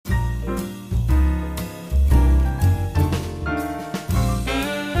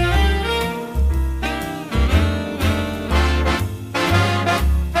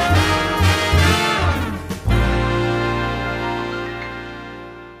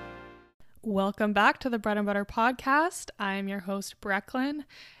Welcome back to the Bread and Butter Podcast. I'm your host, Brecklin,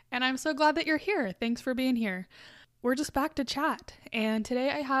 and I'm so glad that you're here. Thanks for being here. We're just back to chat, and today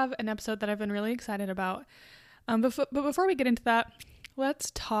I have an episode that I've been really excited about. But before we get into that, let's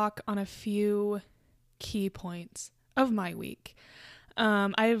talk on a few key points of my week.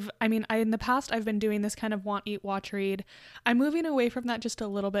 In the past, I've been doing this kind of want, eat, watch, read. I'm moving away from that just a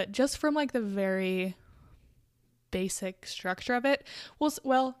little bit, just from like the very basic structure of it.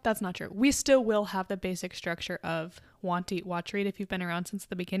 Well, that's not true. We still will have the basic structure of want, eat, watch, read if you've been around since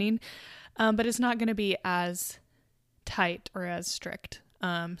the beginning, but it's not going to be as tight or as strict.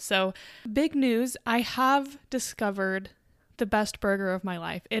 So big news, I have discovered the best burger of my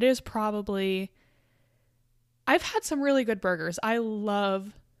life. It is probably, I've had some really good burgers. I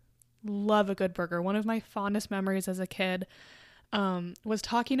love a good burger. One of my fondest memories as a kid was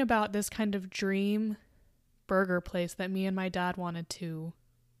talking about this kind of dream burger place that me and my dad wanted to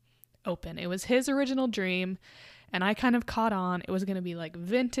open. It was his original dream, and I kind of caught on. It was going to be like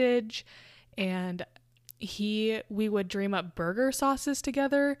vintage, and we would dream up burger sauces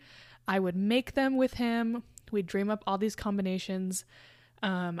together. I would make them with him. We'd dream up all these combinations.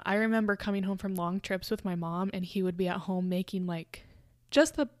 I remember coming home from long trips with my mom, and he would be at home making like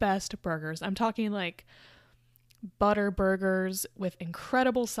just the best burgers. I'm talking like butter burgers with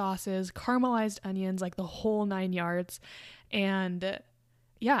incredible sauces, caramelized onions, like the whole 9 yards. And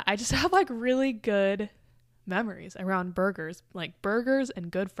yeah, I just have like really good memories around burgers, like burgers and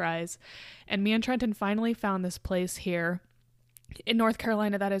good fries. And me and Trenton finally found this place here in North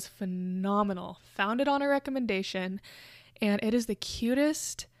Carolina that is phenomenal. Found it on a recommendation, and it is the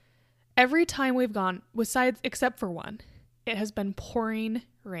cutest. Every time we've gone, except for one, it has been pouring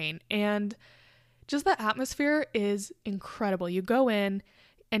rain, and just the atmosphere is incredible. You go in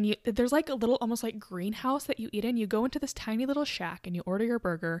and there's like a little almost like greenhouse that you eat in. You go into this tiny little shack and you order your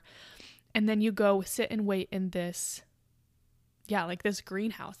burger, and then you go sit and wait in this, like this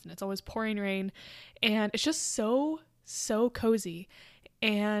greenhouse, and it's always pouring rain, and it's just so cozy.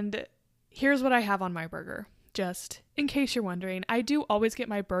 And here's what I have on my burger, just in case you're wondering. I do always get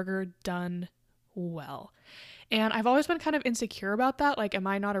my burger done well. And I've always been kind of insecure about that. Like, am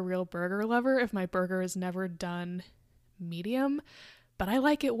I not a real burger lover if my burger is never done medium? But I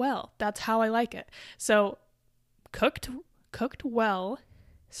like it well. That's how I like it. So cooked well.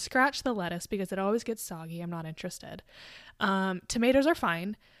 Scratch the lettuce because it always gets soggy. I'm not interested. Tomatoes are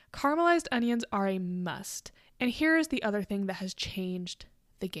fine. Caramelized onions are a must. And here's the other thing that has changed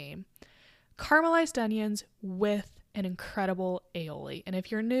the game. Caramelized onions with an incredible aioli. And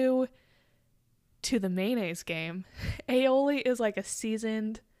if you're new to the mayonnaise game, aioli is like a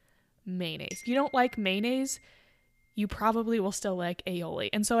seasoned mayonnaise. If you don't like mayonnaise, you probably will still like aioli.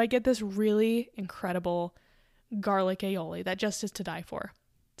 And so I get this really incredible garlic aioli that just is to die for.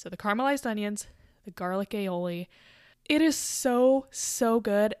 So the caramelized onions, the garlic aioli, it is so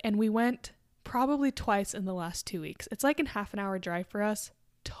good. And we went probably twice in the last 2 weeks. It's like a half an hour drive for us.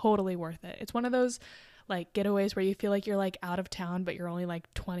 Totally worth it. It's one of those like getaways where you feel like you're like out of town, but you're only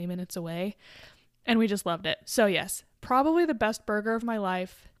like 20 minutes away. And we just loved it. So yes, probably the best burger of my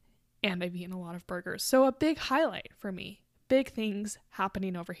life. And I've eaten a lot of burgers. So a big highlight for me. Big things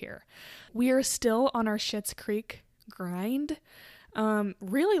happening over here. We are still on our Schitt's Creek grind.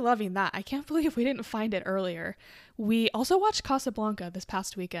 Really loving that. I can't believe we didn't find it earlier. We also watched Casablanca this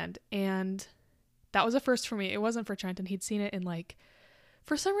past weekend, and that was a first for me. It wasn't for Trenton. He'd seen it in like,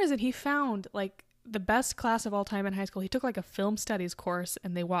 for some reason he found like the best class of all time in high school. He took like a film studies course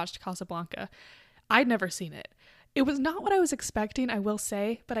and they watched Casablanca. I'd never seen it. It was not what I was expecting, I will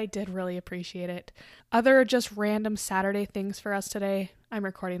say, but I did really appreciate it. Other just random Saturday things for us today. I'm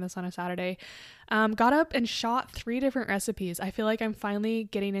recording this on a Saturday. Got up and shot 3 different recipes. I feel like I'm finally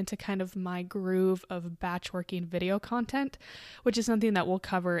getting into kind of my groove of batch working video content, which is something that we'll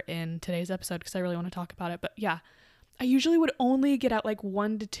cover in today's episode because I really want to talk about it. But yeah, I usually would only get out like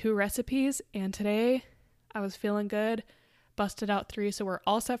 1 to 2 recipes, and today I was feeling good, busted out 3, so we're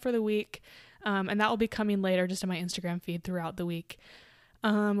all set for the week. And that will be coming later just in my Instagram feed throughout the week.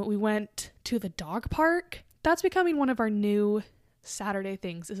 We went to the dog park. That's becoming one of our new Saturday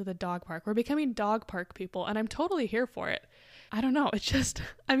things, is the dog park. We're becoming dog park people, and I'm totally here for it. I don't know. It's just,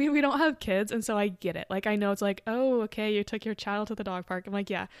 I mean, we don't have kids, and so I get it. Like, I know it's like, oh, okay, you took your child to the dog park. I'm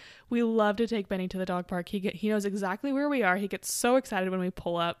like, yeah, we love to take Benny to the dog park. He knows exactly where we are. He gets so excited when we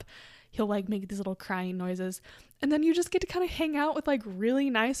pull up. He'll like make these little crying noises. And then you just get to kind of hang out with like really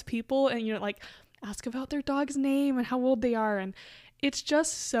nice people and, you know, like ask about their dog's name and how old they are. And it's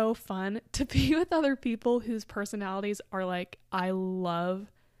just so fun to be with other people whose personalities are like, I love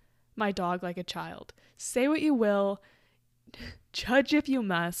my dog like a child. Say what you will, judge if you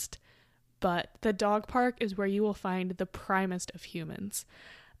must, but the dog park is where you will find the primest of humans.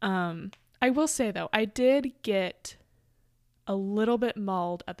 I will say though, I did get a little bit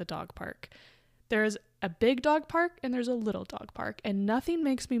mauled at the dog park. There's a big dog park and there's a little dog park, and nothing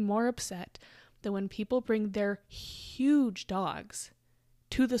makes me more upset than when people bring their huge dogs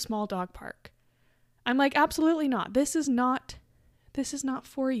to the small dog park. I'm like, absolutely not. This is not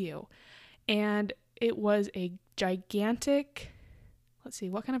for you. And it was a gigantic, let's see,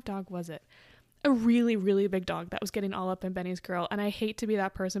 what kind of dog was it? A really, really big dog that was getting all up in Benny's grill. And I hate to be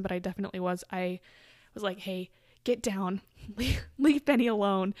that person, but I definitely was. I was like, hey, get down, leave Benny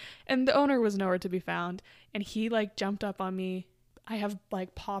alone. And the owner was nowhere to be found. And he like jumped up on me. I have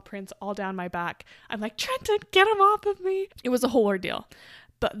like paw prints all down my back. I'm like, Trenton, get him off of me. It was a whole ordeal.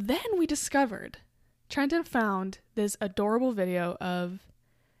 But then we discovered, Trenton found this adorable video of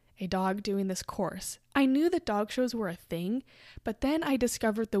a dog doing this course. I knew that dog shows were a thing, but then I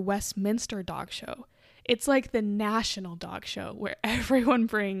discovered the Westminster Dog Show. It's like the national dog show where everyone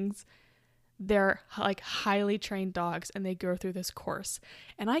brings their like highly trained dogs and they go through this course.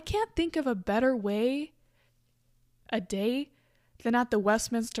 And I can't think of a better way a day than at the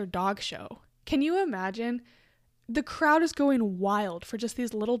Westminster Dog Show. Can you imagine? The crowd is going wild for just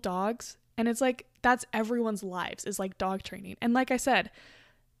these little dogs. And it's like, that's everyone's lives, is like dog training. And like I said,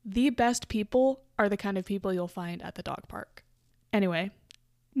 the best people are the kind of people you'll find at the dog park. Anyway,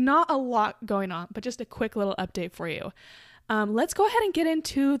 not a lot going on, but just a quick little update for you. Let's go ahead and get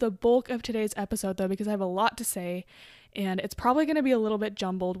into the bulk of today's episode though, because I have a lot to say and it's probably going to be a little bit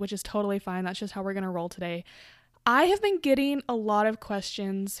jumbled, which is totally fine. That's just how we're going to roll today. I have been getting a lot of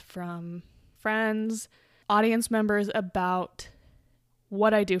questions from friends, audience members about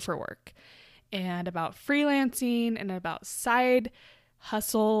what I do for work and about freelancing and about side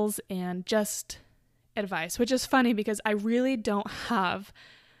hustles and just advice, which is funny because I really don't have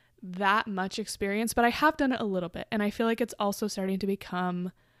that much experience, but I have done it a little bit. And I feel like it's also starting to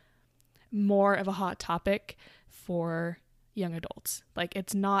become more of a hot topic for young adults. Like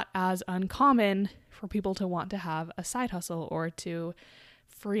it's not as uncommon for people to want to have a side hustle or to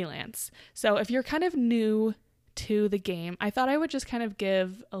freelance. So if you're kind of new to the game, I thought I would just kind of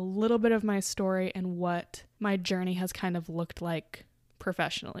give a little bit of my story and what my journey has kind of looked like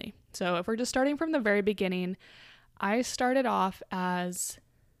professionally. So if we're just starting from the very beginning, I started off as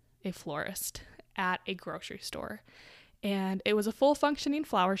a florist at a grocery store, and it was a full functioning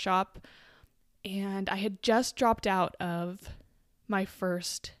flower shop, and I had just dropped out of my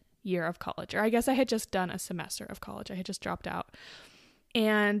first year of college, or I guess I had just done a semester of college. I had just dropped out,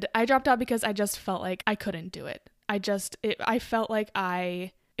 and I dropped out because I just felt like I couldn't do it. I felt like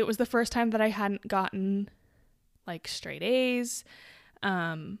it was the first time that I hadn't gotten like straight A's.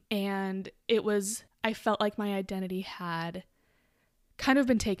 And I felt like my identity had kind of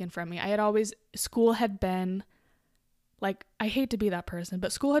been taken from me. School had been like, I hate to be that person,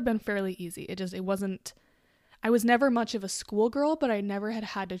 but school had been fairly easy. I was never much of a school girl, but I never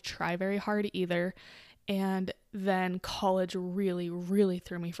had to try very hard either. And then college really, really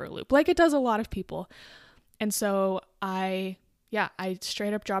threw me for a loop, like it does a lot of people. And so I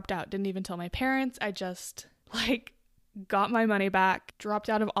straight up dropped out. Didn't even tell my parents. I just got my money back, dropped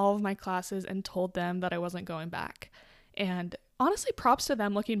out of all of my classes, and told them that I wasn't going back. And honestly, props to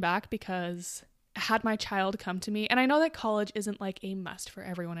them looking back, because had my child come to me, and I know that college isn't like a must for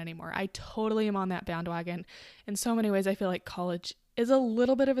everyone anymore. I totally am on that bandwagon. In so many ways, I feel like college is a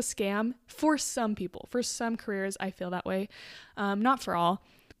little bit of a scam for some people. For some careers, I feel that way. Not for all,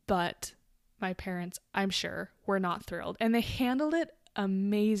 but my parents, I'm sure, were not thrilled, and they handled it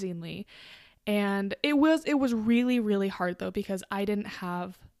amazingly. And it was really, really hard though, because I didn't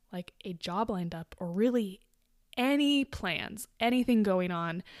have like a job lined up or really any plans, anything going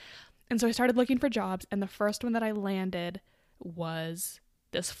on. And so I started looking for jobs, and the first one that I landed was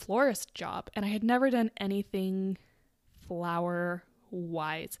this florist job. And I had never done anything flower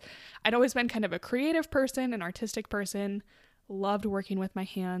wise. I'd always been kind of a creative person, an artistic person, loved working with my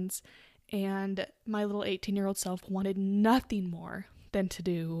hands. And my little 18-year-old self wanted nothing more than to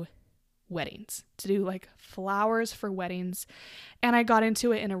do weddings, to do like flowers for weddings. And I got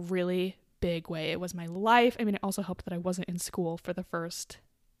into it in a really big way. It was my life. I mean, it also helped that I wasn't in school for the first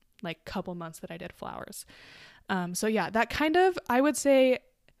like couple months that I did flowers. So yeah, that kind of, I would say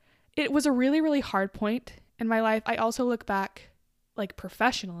it was a really, really hard point in my life. I also look back like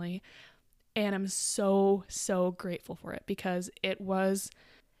professionally, and I'm so, so grateful for it, because it wasn't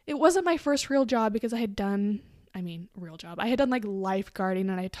my first real job, because I had done like lifeguarding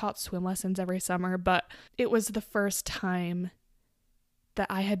and I taught swim lessons every summer, but it was the first time that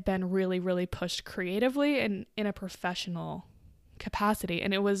I had been really, really pushed creatively and in a professional capacity.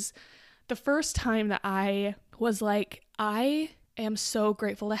 And it was the first time that I was like, I am so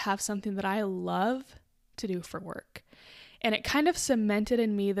grateful to have something that I love to do for work. And it kind of cemented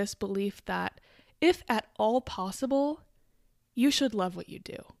in me this belief that if at all possible, you should love what you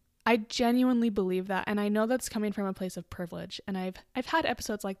do. I genuinely believe that, and I know that's coming from a place of privilege, and I've had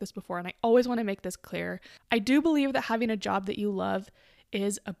episodes like this before, and I always want to make this clear. I do believe that having a job that you love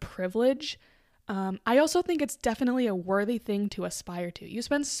is a privilege. I also think it's definitely a worthy thing to aspire to. You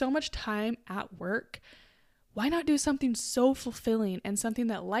spend so much time at work. Why not do something so fulfilling and something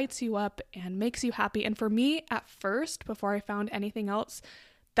that lights you up and makes you happy? And for me, at first, before I found anything else,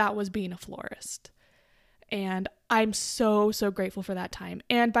 that was being a florist. And I'm so, so grateful for that time.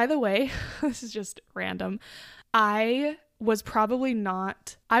 And by the way, this is just random. I was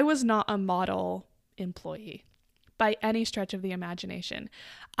not a model employee by any stretch of the imagination.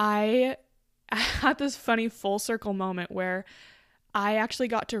 I had this funny full circle moment where I actually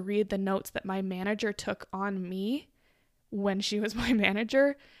got to read the notes that my manager took on me when she was my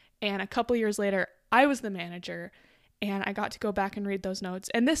manager. And a couple years later, I was the manager and I got to go back and read those notes.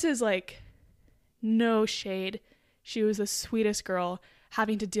 And this is like no shade. She was the sweetest girl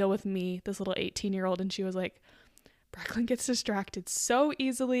having to deal with me, this little 18-year-old. And she was like, Brecklin gets distracted so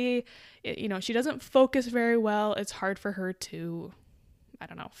easily. She doesn't focus very well. It's hard for her to,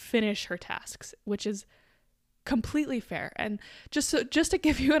 finish her tasks, which is completely fair. And just to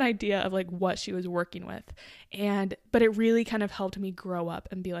give you an idea of like what she was working with. But it really kind of helped me grow up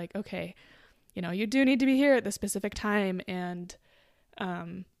and be like, okay, you do need to be here at this specific time. And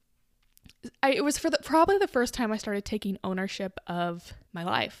it was probably the first time I started taking ownership of my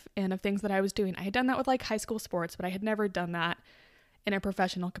life and of things that I was doing. I had done that with like high school sports, but I had never done that in a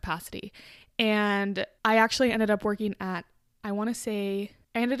professional capacity. And I actually ended up working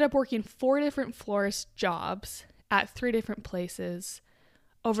working 4 different florist jobs at 3 different places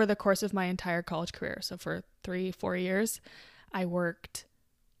over the course of my entire college career. So for 3-4 years, I worked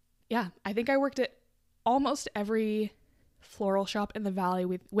at almost every floral shop in the valley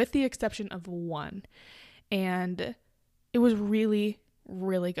with the exception of one. And it was really,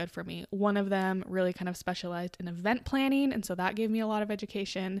 really good for me. One of them really kind of specialized in event planning, and so that gave me a lot of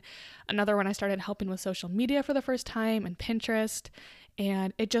education. Another one, I started helping with social media for the first time and Pinterest.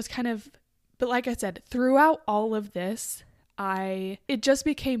 And it just but like I said, throughout all of this, it just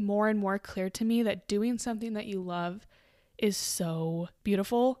became more and more clear to me that doing something that you love is so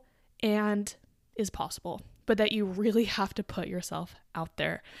beautiful and is possible, but that you really have to put yourself out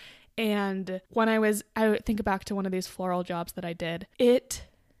there. And when I think back to one of these floral jobs that I did, it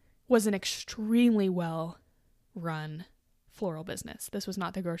was an extremely well run floral business. This was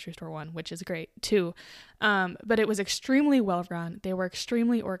not the grocery store one, which is great too. But it was extremely well run. They were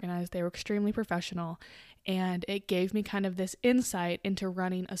extremely organized. They were extremely professional. And it gave me kind of this insight into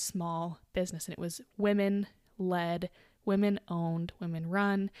running a small business. And it was women led, women owned, women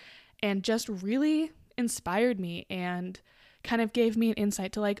run, and just really inspired me and kind of gave me an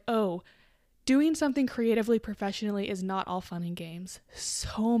insight to like, oh, doing something creatively, professionally is not all fun and games.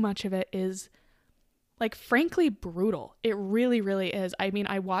 So much of it is like, frankly, brutal. It really, really is. I mean,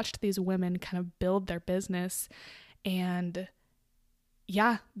 I watched these women kind of build their business, and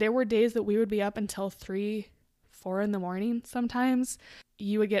yeah, there were days that we would be up until 3-4 in the morning sometimes.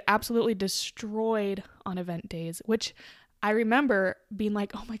 You would get absolutely destroyed on event days, which I remember being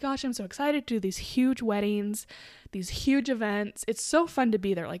like, oh my gosh, I'm so excited to do these huge weddings, these huge events. It's so fun to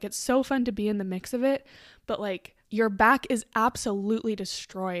be there. Like, it's so fun to be in the mix of it. But like, your back is absolutely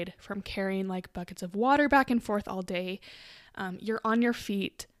destroyed from carrying like buckets of water back and forth all day. You're on your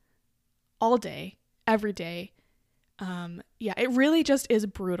feet all day, every day. It really just is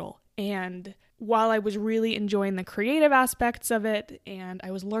brutal. And while I was really enjoying the creative aspects of it and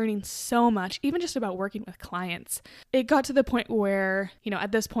I was learning so much, even just about working with clients, it got to the point where,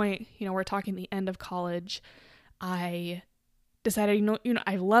 at this point, we're talking the end of college, I decided,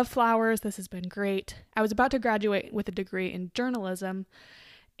 I love flowers. This has been great. I was about to graduate with a degree in journalism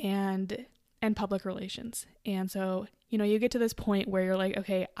and public relations. And so, you get to this point where you're like,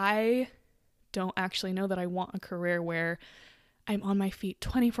 okay, I don't actually know that I want a career where I'm on my feet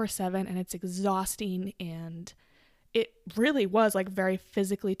 24/7 and it's exhausting, and it really was like very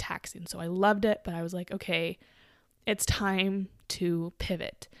physically taxing. So I loved it, but I was like, okay, it's time to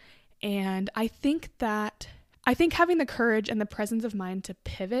pivot. And I think having the courage and the presence of mind to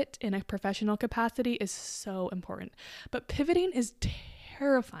pivot in a professional capacity is so important. But pivoting is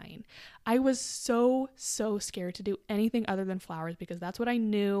terrifying. I was so scared to do anything other than flowers because that's what I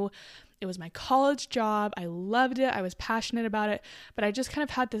knew. It was my college job. I loved it. I was passionate about it. But I just kind of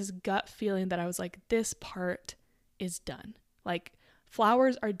had this gut feeling that I was like, this part is done. Like,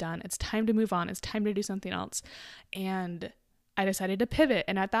 flowers are done. It's time to move on. It's time to do something else. And I decided to pivot.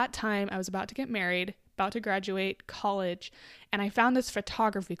 And at that time, I was about to get married, about to graduate college, and I found this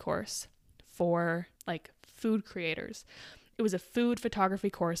photography course for like food creators. It was a food photography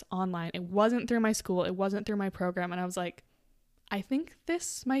course online. It wasn't through my school. It wasn't through my program. And I was like, I think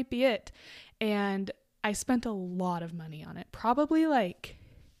this might be it. And I spent a lot of money on it. Probably like,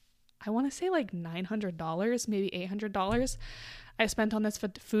 I want to say like $900, maybe $800 I spent on this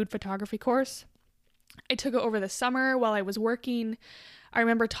food photography course. I took it over the summer while I was working. I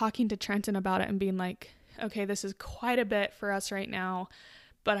remember talking to Trenton about it and being like, okay, this is quite a bit for us right now,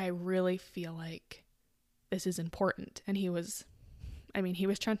 but I really feel like this is important. And he was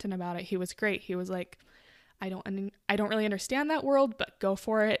Trenton about it. He was great. He was like, I don't really understand that world, but go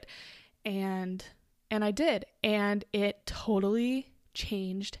for it. And I did. And it totally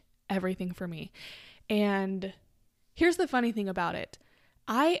changed everything for me. And here's the funny thing about it.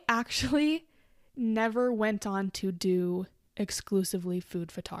 I actually never went on to do exclusively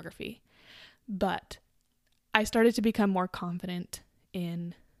food photography, but I started to become more confident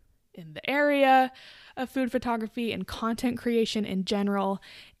in the area of food photography and content creation in general.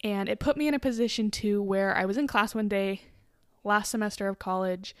 And it put me in a position to where I was in class one day, last semester of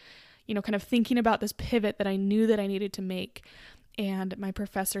college, kind of thinking about this pivot that I knew that I needed to make. And my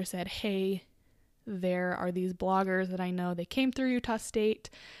professor said, hey, there are these bloggers that I know. They came through Utah State.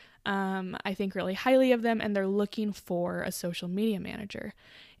 I think really highly of them, and they're looking for a social media manager.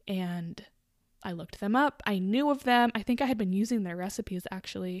 And I looked them up. I knew of them. I think I had been using their recipes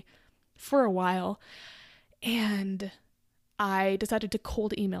actually for a while. And I decided to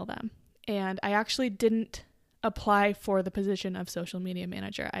cold email them. And I actually didn't apply for the position of social media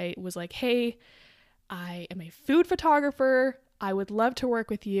manager. I was like, hey, I am a food photographer. I would love to work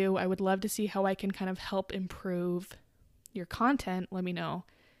with you. I would love to see how I can kind of help improve your content. Let me know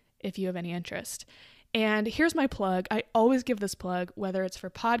if you have any interest. And here's my plug. I always give this plug, whether it's for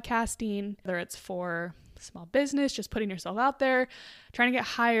podcasting, whether it's for small business, just putting yourself out there, trying to get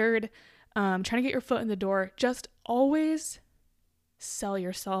hired, trying to get your foot in the door. Just always sell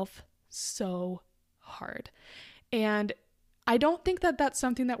yourself so hard. And I don't think that that's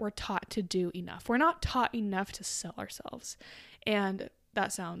something that we're taught to do enough. We're not taught enough to sell ourselves. And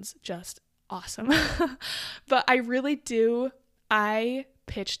that sounds just awesome. But I really do. I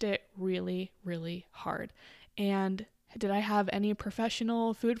pitched it really, really hard. And did I have any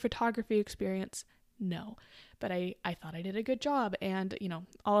professional food photography experience? No. But I thought I did a good job, and,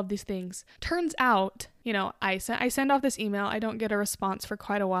 all of these things. Turns out, I send off this email. I don't get a response for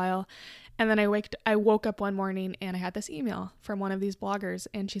quite a while. And then I woke up one morning and I had this email from one of these bloggers,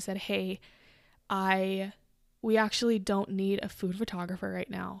 and she said, hey, we actually don't need a food photographer right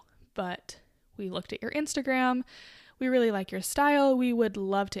now, but we looked at your Instagram. We really like your style. We would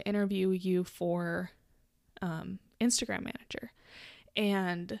love to interview you for Instagram manager.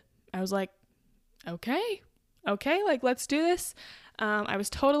 And I was like, okay, like, let's do this. I was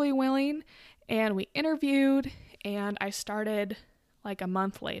totally willing, and we interviewed, and I started like a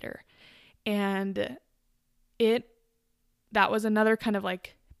month later. And that was another kind of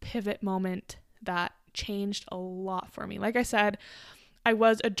like pivot moment that changed a lot for me. Like I said, I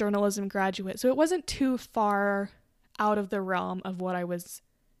was a journalism graduate, so it wasn't too far out of the realm of what I was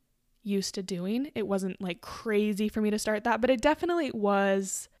used to doing. It wasn't like crazy for me to start that, but it definitely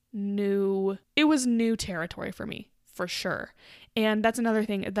was new. It was new territory for me, for sure. And that's another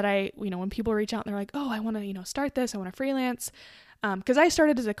thing that when people reach out and they're like, oh, I want to, start this, I want to freelance. Because I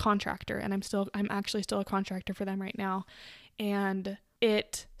started as a contractor, and I'm actually still a contractor for them right now. And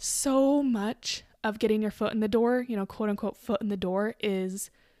so much of getting your foot in the door, quote unquote foot in the door,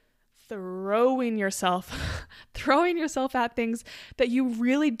 is throwing yourself at things that you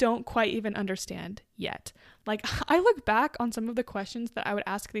really don't quite even understand yet. Like, I look back on some of the questions that I would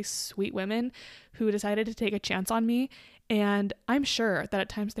ask these sweet women who decided to take a chance on me, and I'm sure that at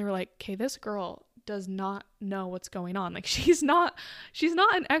times they were like, okay, this girl does not know what's going on. Like, she's not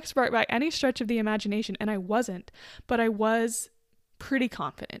an expert by any stretch of the imagination. And I wasn't, but I was pretty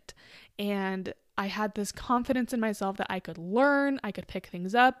confident. And I had this confidence in myself that I could learn, I could pick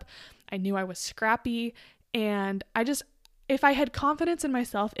things up. I knew I was scrappy. And if I had confidence in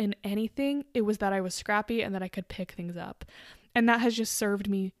myself in anything, it was that I was scrappy and that I could pick things up. And that has just served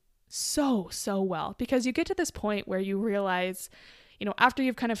me so, so well, because you get to this point where you realize, after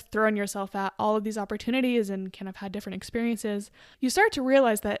you've kind of thrown yourself at all of these opportunities and kind of had different experiences, you start to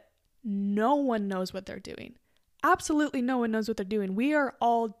realize that no one knows what they're doing. Absolutely no one knows what they're doing. We are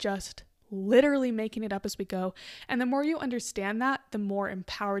all just literally making it up as we go. And the more you understand that, the more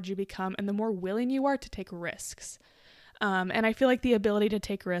empowered you become and the more willing you are to take risks. And I feel like the ability to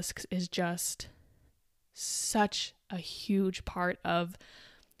take risks is just such a huge part of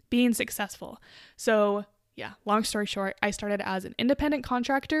being successful. So yeah, long story short, I started as an independent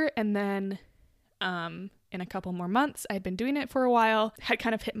contractor, and then in a couple more months, I'd been doing it for a while, had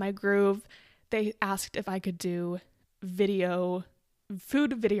kind of hit my groove. They asked if I could do food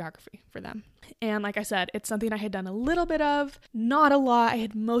videography for them. And like I said, it's something I had done a little bit of, not a lot. I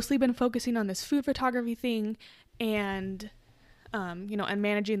had mostly been focusing on this food photography thing and, and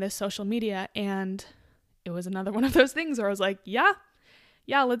managing this social media. And it was another one of those things where I was like, yeah,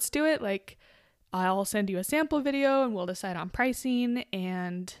 let's do it. Like, I'll send you a sample video and we'll decide on pricing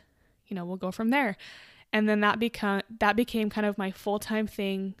and, we'll go from there. And then that became kind of my full-time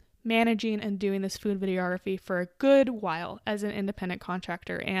thing, managing and doing this food videography for a good while as an independent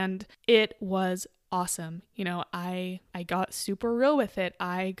contractor. And it was awesome. I got super real with it.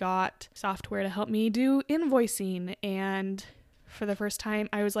 I got software to help me do invoicing. And for the first time,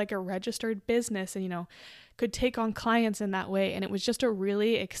 I was like a registered business and, could take on clients in that way. And it was just a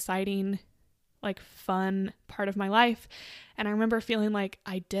really exciting, like fun part of my life. And I remember feeling like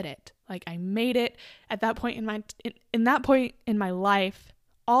I did it. Like I made it. At that point in that point in my life,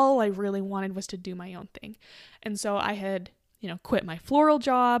 all I really wanted was to do my own thing. And so I had, quit my floral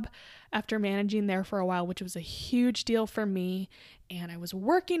job after managing there for a while, which was a huge deal for me. And I was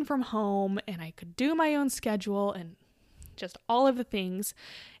working from home and I could do my own schedule and just all of the things.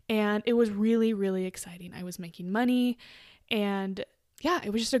 And it was really, really exciting. I was making money and yeah,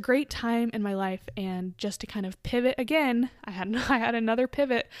 it was just a great time in my life. And just to kind of pivot again, I had another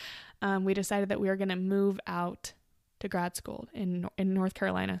pivot. We decided that we were going to move out to grad school in North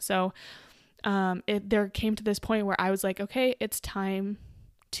Carolina. So there came to this point where I was like, okay, it's time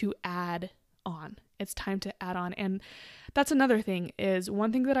to add on. It's time to add on. And that's another thing is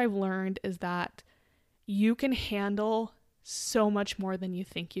one thing that I've learned is that you can handle so much more than you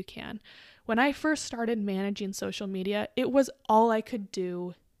think you can. When I first started managing social media, it was all I could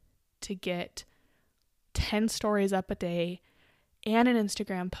do to get 10 stories up a day and an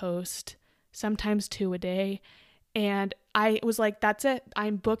Instagram post, sometimes 2 a day. And I was like, that's it.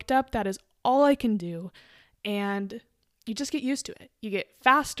 I'm booked up. That is all I can do. And you just get used to it. You get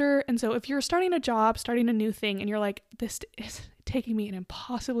faster. And so if you're starting a job, starting a new thing, and you're like, this is taking me an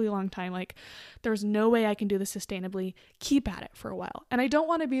impossibly long time. Like, there's no way I can do this sustainably. Keep at it for a while. And I don't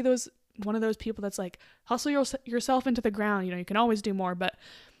want to be one of those people that's like, hustle yourself into the ground. You can always do more. But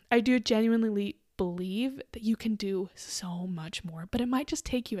I do genuinely believe that you can do so much more. But it might just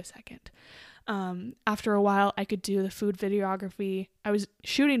take you a second. After a while, I could do the food videography. I was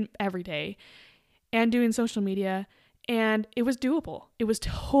shooting every day and doing social media, and it was doable. It was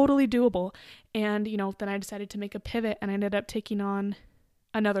totally doable. And, then I decided to make a pivot and I ended up taking on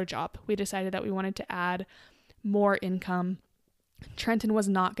another job. We decided that we wanted to add more income. Trenton was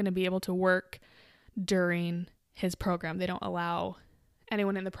not going to be able to work during his program. They don't allow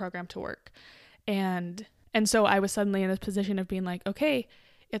anyone in the program to work. And so I was suddenly in this position of being like, okay,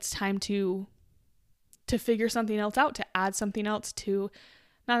 it's time to figure something else out, to add something else to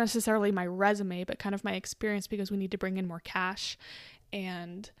not necessarily my resume, but kind of my experience, because we need to bring in more cash.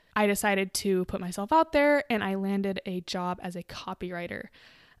 And I decided to put myself out there, and I landed a job as a copywriter,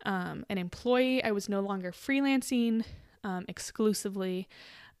 an employee. I was no longer freelancing exclusively,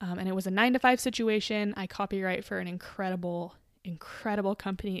 and it was a 9-to-5 situation. I copyright for an incredible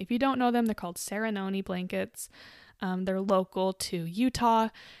company. If you don't know them, they're called Serenoni Blankets. They're local to Utah.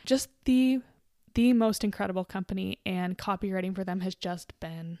 Just the most incredible company, and copywriting for them has just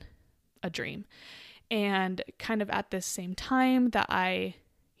been a dream. And kind of at this same time that I,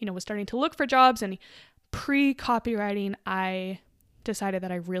 was starting to look for jobs and pre-copywriting, I decided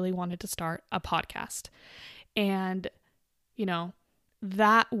that I really wanted to start a podcast. And,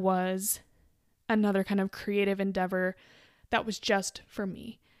 that was another kind of creative endeavor that was just for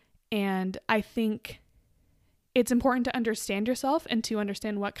me. And I think it's important to understand yourself and to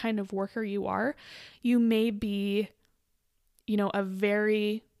understand what kind of worker you are. You may be, a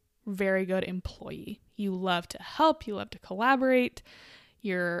very, very good employee. You love to help, you love to collaborate.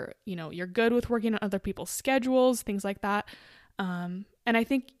 You're good with working on other people's schedules, things like that. And I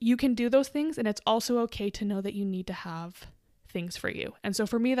think you can do those things, and it's also okay to know that you need to have things for you. And so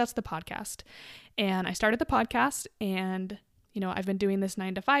for me, that's the podcast. And I started the podcast, and, I've been doing this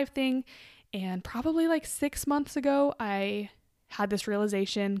 9-to-5 thing. And probably like 6 months ago, I had this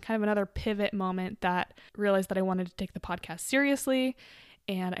realization, kind of another pivot moment, that realized that I wanted to take the podcast seriously,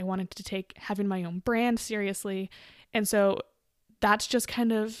 and I wanted to take having my own brand seriously. And so that's just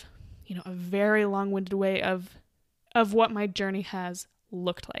kind of, a very long-winded way of what my journey has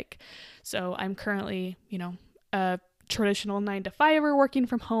looked like. So I'm currently, a traditional 9-to-5er working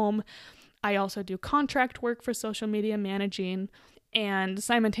from home. I also do contract work for social media managing and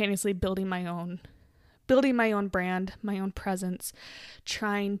simultaneously building my own brand, my own presence,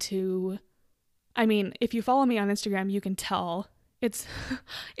 trying to, I mean, if you follow me on Instagram, you can tell it's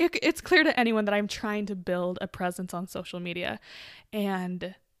clear to anyone that I'm trying to build a presence on social media.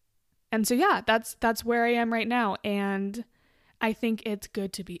 And so yeah, that's where I am right now. And I think it's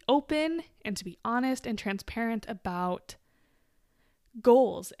good to be open and to be honest and transparent about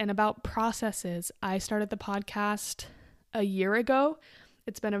goals and about processes. I started the podcast a year ago.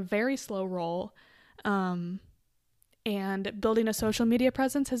 It's been a very slow roll. And building a social media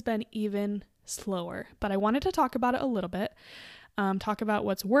presence has been even slower. But I wanted to talk about it a little bit, talk about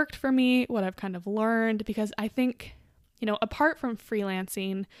what's worked for me, what I've kind of learned, because I think, apart from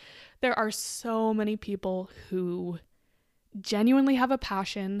freelancing, there are so many people who genuinely have a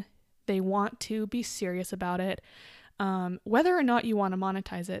passion. They want to be serious about it. Whether or not you want to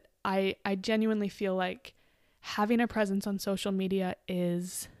monetize it, I genuinely feel like having a presence on social media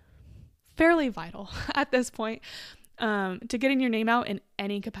is fairly vital at this point, to getting your name out in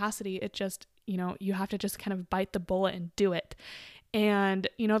any capacity. It just, you have to just kind of bite the bullet and do it. And,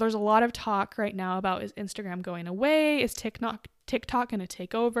 there's a lot of talk right now about, is Instagram going away? Is TikTok going to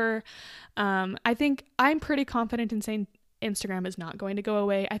take over? I think I'm pretty confident in saying Instagram is not going to go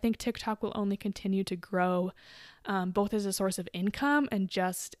away. I think TikTok will only continue to grow, both as a source of income and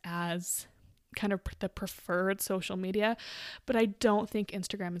just as kind of the preferred social media. But I don't think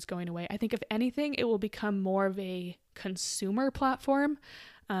Instagram is going away. I think if anything, it will become more of a consumer platform.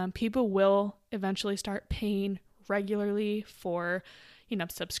 People will eventually start paying regularly for,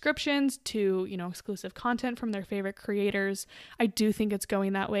 subscriptions to, exclusive content from their favorite creators. I do think it's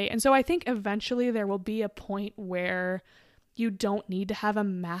going that way. And so I think eventually there will be a point where you don't need to have a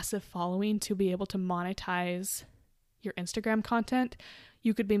massive following to be able to monetize your Instagram content.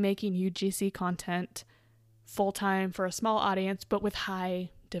 You could be making UGC content full-time for a small audience, but with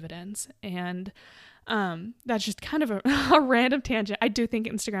high dividends. And that's just kind of a random tangent. I do think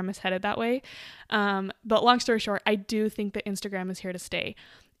Instagram is headed that way. But long story short, I do think that Instagram is here to stay.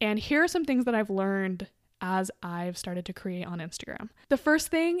 And here are some things that I've learned as I've started to create on Instagram. The first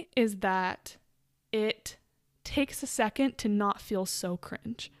thing is that it takes a second to not feel so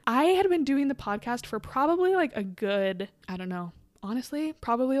cringe. I had been doing the podcast for probably like a good, honestly,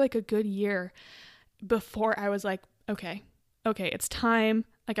 probably like a good year before I was like, okay, it's time.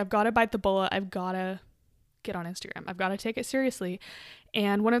 Like, I've got to bite the bullet. I've got to get on Instagram. I've got to take it seriously.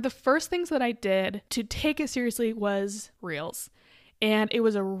 And one of the first things that I did to take it seriously was Reels. And it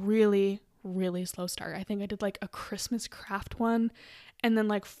was a really, really slow start. I think I did like a Christmas craft one, and then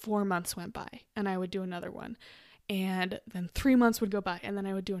like 4 months went by and I would do another one. And then 3 months would go by and then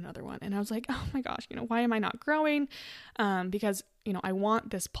I would do another one. And I was like, oh my gosh, why am I not growing? Because, I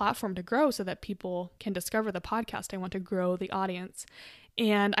want this platform to grow so that people can discover the podcast. I want to grow the audience.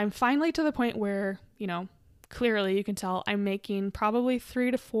 And I'm finally to the point where, clearly you can tell I'm making probably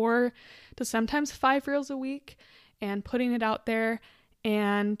 3 to 4 to sometimes 5 reels a week and putting it out there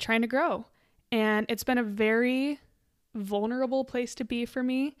and trying to grow. And it's been a very vulnerable place to be for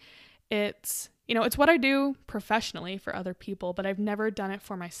me. It's what I do professionally for other people, but I've never done it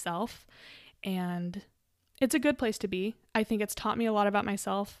for myself. And it's a good place to be. I think it's taught me a lot about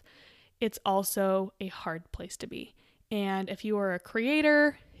myself. It's also a hard place to be. And if you are a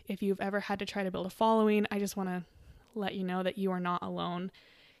creator, if you've ever had to try to build a following, I just want to let you know that you are not alone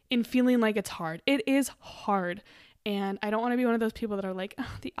in feeling like it's hard. It is hard. And I don't want to be one of those people that are like,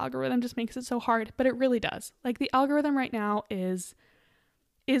 oh, the algorithm just makes it so hard, but it really does. Like, the algorithm right now is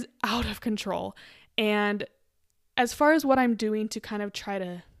out of control. And as far as what I'm doing to kind of try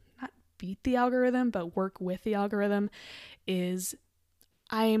to not beat the algorithm, but work with the algorithm, is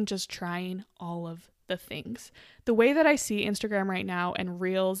I am just trying all of the things. The way that I see Instagram right now and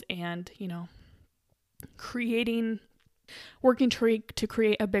Reels and, working to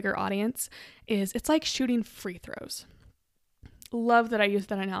create a bigger audience is, it's like shooting free throws. Love that I use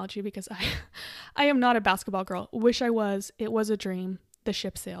that analogy because I am not a basketball girl. Wish I was. It was a dream. The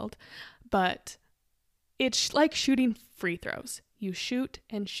ship sailed. But it's like shooting free throws. You shoot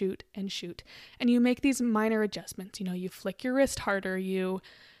and shoot and shoot. And you make these minor adjustments. You flick your wrist harder. You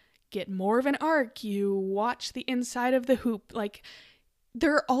get more of an arc. You watch the inside of the hoop. Like,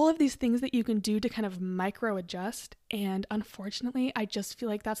 there are all of these things that you can do to kind of micro adjust. And unfortunately, I just feel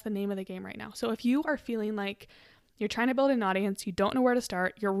like that's the name of the game right now. So if you are feeling like you're trying to build an audience, you don't know where to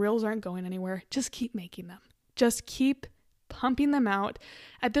start, your reels aren't going anywhere, just keep making them. Just keep pumping them out.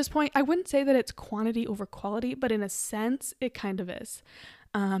 At this point, I wouldn't say that it's quantity over quality, but in a sense, it kind of is.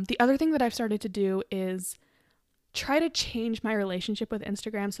 The other thing that I've started to do is try to change my relationship with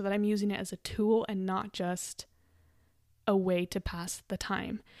Instagram so that I'm using it as a tool and not just a way to pass the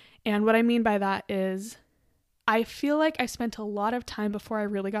time. And what I mean by that is I feel like I spent a lot of time before I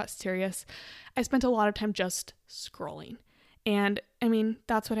really got serious. I spent a lot of time just scrolling. And I mean,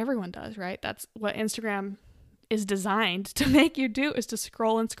 that's what everyone does, right? That's what Instagram is designed to make you do, is to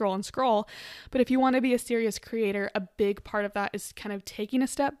scroll and scroll and scroll. But if you want to be a serious creator, a big part of that is kind of taking a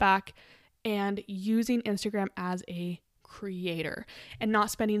step back and using Instagram as a creator and not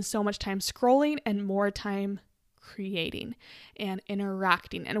spending so much time scrolling and more time creating and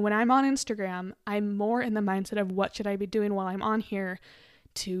interacting. And when I'm on Instagram, I'm more in the mindset of what should I be doing while I'm on here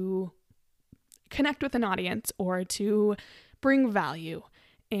to connect with an audience or to bring value.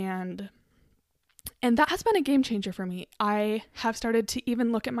 And that has been a game changer for me. I have started to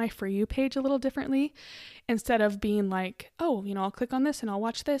even look at my For You page a little differently instead of being like, oh, I'll click on this and I'll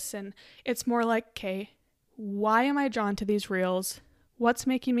watch this. And it's more like, okay, why am I drawn to these reels? What's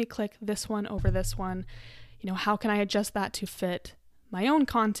making me click this one over this one? How can I adjust that to fit my own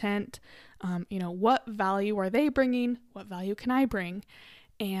content? What value are they bringing? What value can I bring?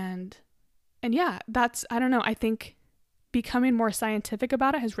 And yeah, I don't know. I think becoming more scientific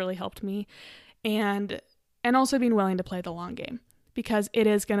about it has really helped me. And also being willing to play the long game, because it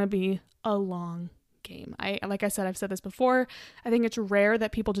is going to be a long game. Like I said, I've said this before. I think it's rare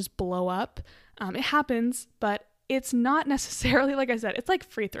that people just blow up. It happens, but it's not necessarily, like I said, it's like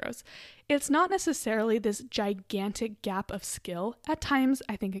free throws. It's not necessarily this gigantic gap of skill. At times,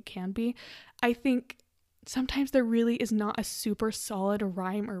 I think it can be. I think sometimes there really is not a super solid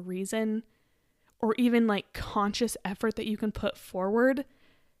rhyme or reason or even like conscious effort that you can put forward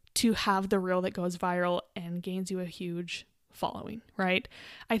to have the reel that goes viral and gains you a huge following, right?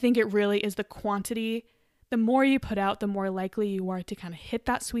 I think it really is the quantity. The more you put out, the more likely you are to kind of hit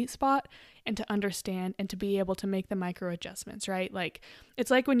that sweet spot and to understand and to be able to make the micro adjustments, right? Like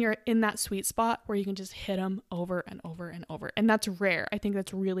it's like when you're in that sweet spot where you can just hit them over and over and over. And that's rare. I think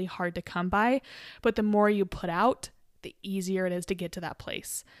that's really hard to come by, but the more you put out, the easier it is to get to that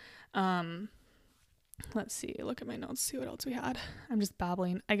place. Let's see, look at my notes, see what else we had. I'm just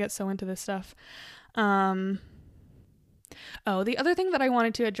babbling. I get so into this stuff. The other thing that I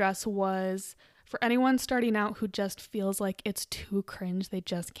wanted to address was for anyone starting out who just feels like it's too cringe, they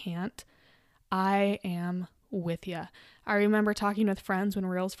just can't. I am with you. I remember talking with friends when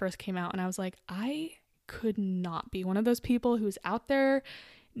Reels first came out and I was like, I could not be one of those people who's out there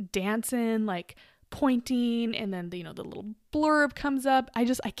dancing, like pointing, and then the little blurb comes up. I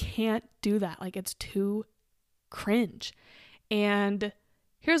can't do that. Like it's too cringe. And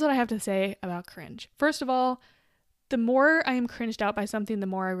here's what I have to say about cringe. First of all, the more I am cringed out by something, the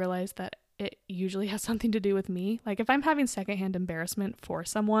more I realize that it usually has something to do with me. Like if I'm having secondhand embarrassment for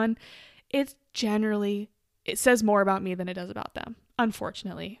someone, it says more about me than it does about them.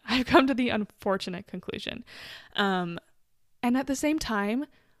 Unfortunately, I've come to the unfortunate conclusion. And at the same time,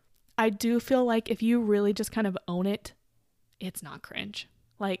 I do feel like if you really just kind of own it, it's not cringe.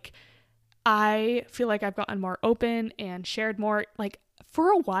 Like, I feel like I've gotten more open and shared more. Like,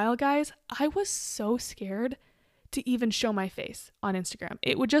 for a while, guys, I was so scared to even show my face on Instagram.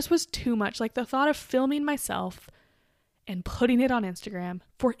 It was too much. Like, the thought of filming myself and putting it on Instagram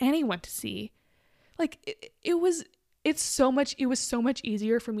for anyone to see, like, it was so much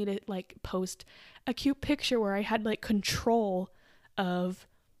easier for me to, like, post a cute picture where I had, like, control of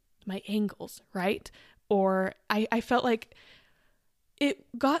my angles, right? Or I felt like it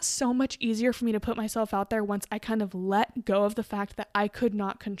got so much easier for me to put myself out there once I kind of let go of the fact that I could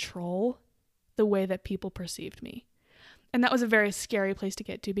not control the way that people perceived me. And that was a very scary place to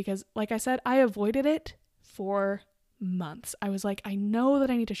get to because, like I said, I avoided it for months. I was like, I know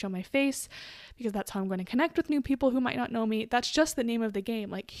that I need to show my face because that's how I'm going to connect with new people who might not know me. That's just the name of the game.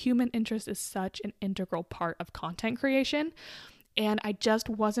 Like, human interest is such an integral part of content creation. And I just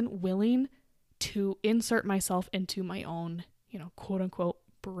wasn't willing to insert myself into my own, quote unquote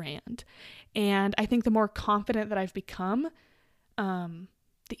brand. And I think the more confident that I've become, the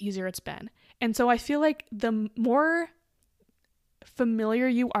easier it's been. And so I feel like the more familiar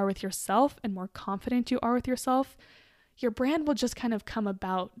you are with yourself and more confident you are with yourself, your brand will just kind of come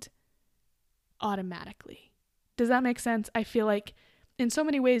about automatically. Does that make sense? I feel like in so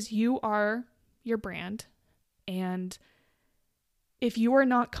many ways you are your brand, and if you are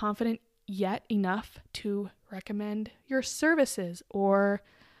not confident yet enough to recommend your services, or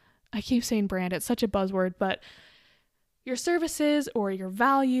I keep saying brand, it's such a buzzword, but your services or your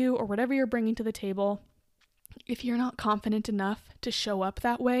value or whatever you're bringing to the table, if you're not confident enough to show up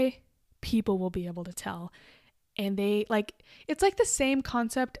that way, people will be able to tell. And they like, it's like the same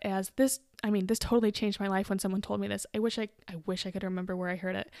concept as this. I mean, this totally changed my life when someone told me this. I wish I could remember where I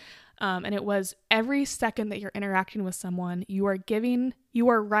heard it. And it was, every second that you're interacting with someone, you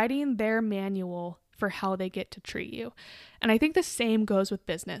are writing their manual for how they get to treat you. And I think the same goes with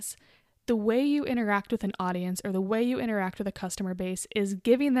business. The way you interact with an audience or the way you interact with a customer base is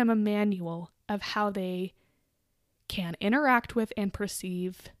giving them a manual of how they can interact with and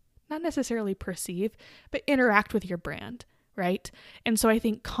perceive, not necessarily perceive, but interact with your brand, right? And so I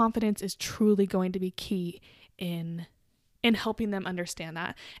think confidence is truly going to be key in helping them understand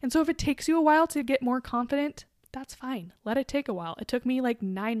that. And so if it takes you a while to get more confident, that's fine. Let it take a while. It took me like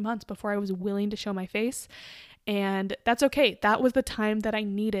 9 months before I was willing to show my face, and that's okay. That was the time that I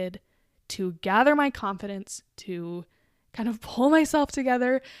needed to gather my confidence, to kind of pull myself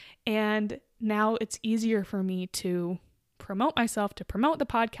together. And now it's easier for me to promote myself, to promote the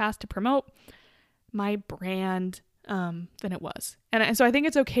podcast, to promote my brand than it was. And so I think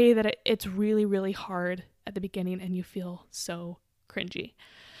it's okay that it's really, really hard at the beginning and you feel so cringy.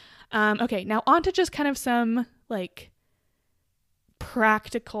 Okay, now on to just kind of some like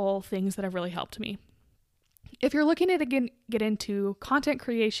practical things that have really helped me. If you're looking to get into content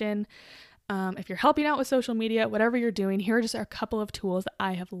creation, if you're helping out with social media, whatever you're doing, here are just a couple of tools that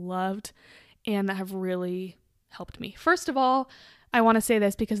I have loved and that have really helped me. First of all, I want to say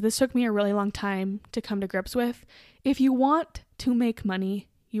this because this took me a really long time to come to grips with. If you want to make money,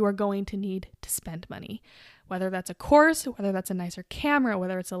 you are going to need to spend money. Whether that's a course, whether that's a nicer camera,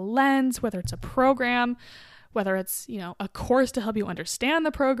 whether it's a lens, whether it's a program, whether it's, a course to help you understand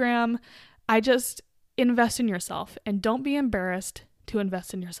the program. I just invest in yourself and don't be embarrassed to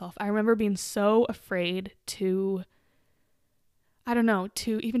invest in yourself. I remember being so afraid to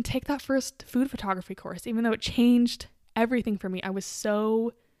even take that first food photography course, even though it changed everything for me. I was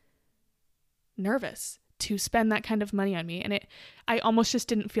so nervous to spend that kind of money on me, and I almost just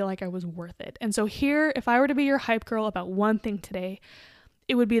didn't feel like I was worth it. And so here, if I were to be your hype girl about one thing today,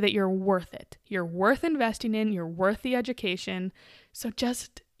 it would be that you're worth it. You're worth investing in, you're worth the education. So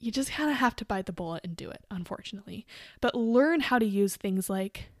you just kind of have to bite the bullet and do it, unfortunately. But learn how to use things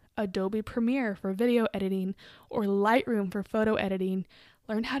like Adobe Premiere for video editing or Lightroom for photo editing.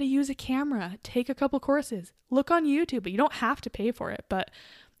 Learn how to use a camera, take a couple courses, look on YouTube, but you don't have to pay for it, but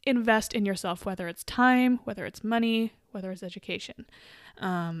invest in yourself, whether it's time, whether it's money, whether it's education.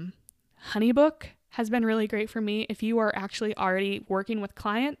 HoneyBook has been really great for me. If you are actually already working with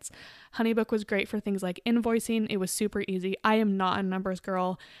clients, HoneyBook was great for things like invoicing. It was super easy. I am not a numbers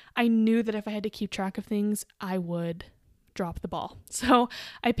girl. I knew that if I had to keep track of things, I would drop the ball. So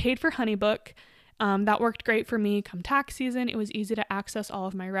I paid for HoneyBook. That worked great for me come tax season. It was easy to access all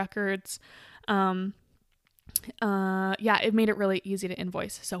of my records. It made it really easy to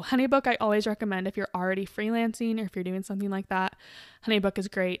invoice. So HoneyBook, I always recommend if you're already freelancing or if you're doing something like that. HoneyBook is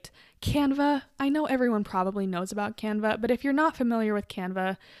great. Canva, I know everyone probably knows about Canva, but if you're not familiar with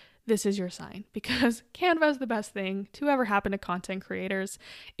Canva, this is your sign, because Canva is the best thing to ever happen to content creators.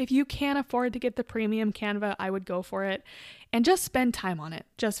 If you can't afford to get the premium Canva, I would go for it and just spend time on it.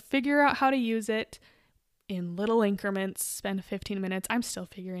 Just figure out how to use it in little increments, spend 15 minutes. I'm still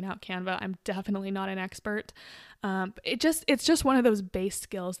figuring out Canva. I'm definitely not an expert. It's just one of those base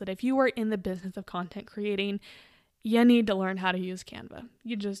skills that if you are in the business of content creating, you need to learn how to use Canva.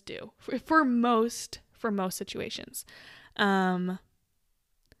 You just do for most situations.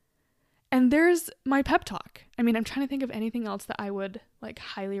 And there's my pep talk. I mean, I'm trying to think of anything else that I would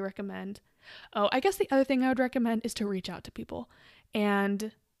highly recommend. Oh, I guess the other thing I would recommend is to reach out to people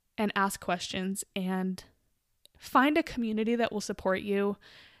and ask questions and find a community that will support you,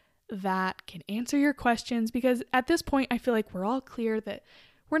 that can answer your questions, because at this point I feel like we're all clear that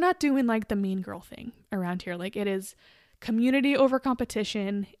we're not doing the mean girl thing around here. It is community over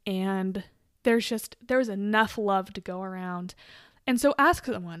competition, and there's enough love to go around. And so ask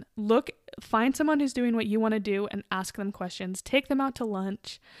someone, find someone who's doing what you want to do and ask them questions, take them out to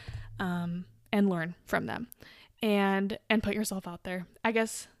lunch, and learn from them and put yourself out there. I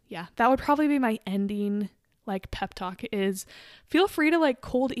guess, yeah, that would probably be my ending pep talk is feel free to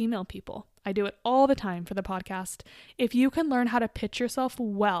cold email people. I do it all the time for the podcast. If you can learn how to pitch yourself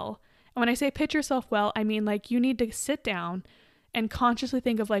well, and when I say pitch yourself well, I mean you need to sit down and consciously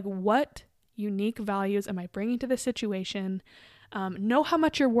think of what unique values am I bringing to this situation? Know how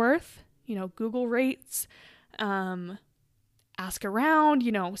much you're worth, Google rates, ask around,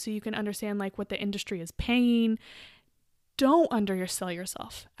 so you can understand what the industry is paying. Don't undersell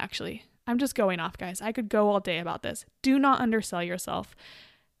yourself, actually. I'm just going off, guys. I could go all day about this. Do not undersell yourself.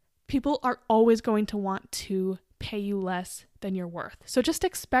 People are always going to want to pay you less than you're worth. So just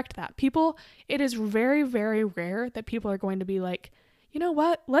expect that. It is very, very rare that people are going to be like, you know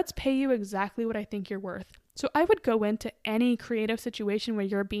what? Let's pay you exactly what I think you're worth. So I would go into any creative situation where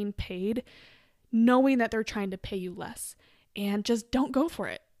you're being paid knowing that they're trying to pay you less, and just don't go for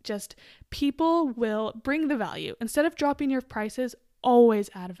it. Just people will bring the value. Instead of dropping your prices, always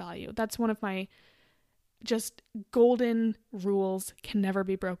add value. That's one of my just golden rules, can never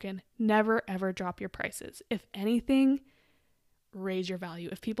be broken. Never, ever drop your prices. If anything, raise your value.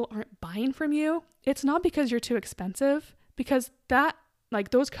 If people aren't buying from you, it's not because you're too expensive, because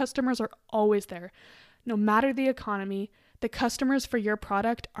those customers are always there. No matter the economy, the customers for your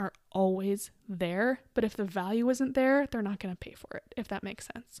product are always there. But if the value isn't there, they're not going to pay for it, if that makes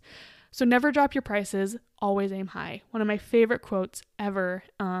sense. So never drop your prices, always aim high. One of my favorite quotes ever,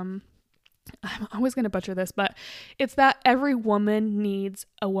 I'm always going to butcher this, but it's that every woman needs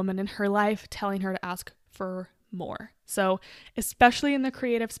a woman in her life telling her to ask for more. So especially in the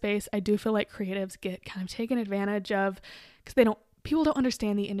creative space, I do feel like creatives get kind of taken advantage of because people don't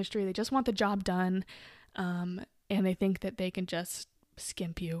understand the industry. They just want the job done. And they think that they can just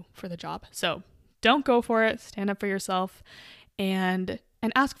skimp you for the job. So don't go for it. Stand up for yourself and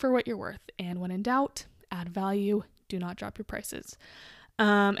ask for what you're worth. And when in doubt, add value. Do not drop your prices.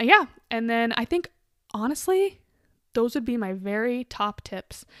 And then I think, honestly, those would be my very top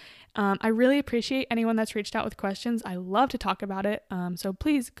tips. I really appreciate anyone that's reached out with questions. I love to talk about it. So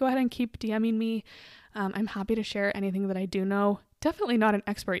please go ahead and keep DMing me. I'm happy to share anything that I do know. Definitely not an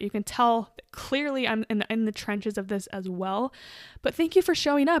expert. You can tell clearly I'm in the trenches of this as well. But thank you for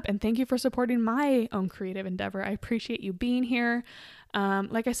showing up, and thank you for supporting my own creative endeavor. I appreciate you being here.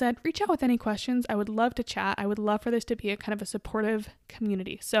 Like I said, reach out with any questions. I would love to chat. I would love for this to be a kind of a supportive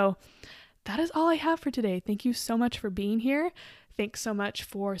community. So that is all I have for today. Thank you so much for being here. Thanks so much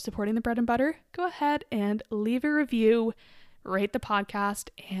for supporting the bread and butter. Go ahead and leave a review, rate the podcast,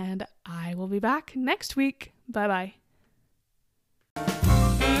 and I will be back next week. Bye-bye.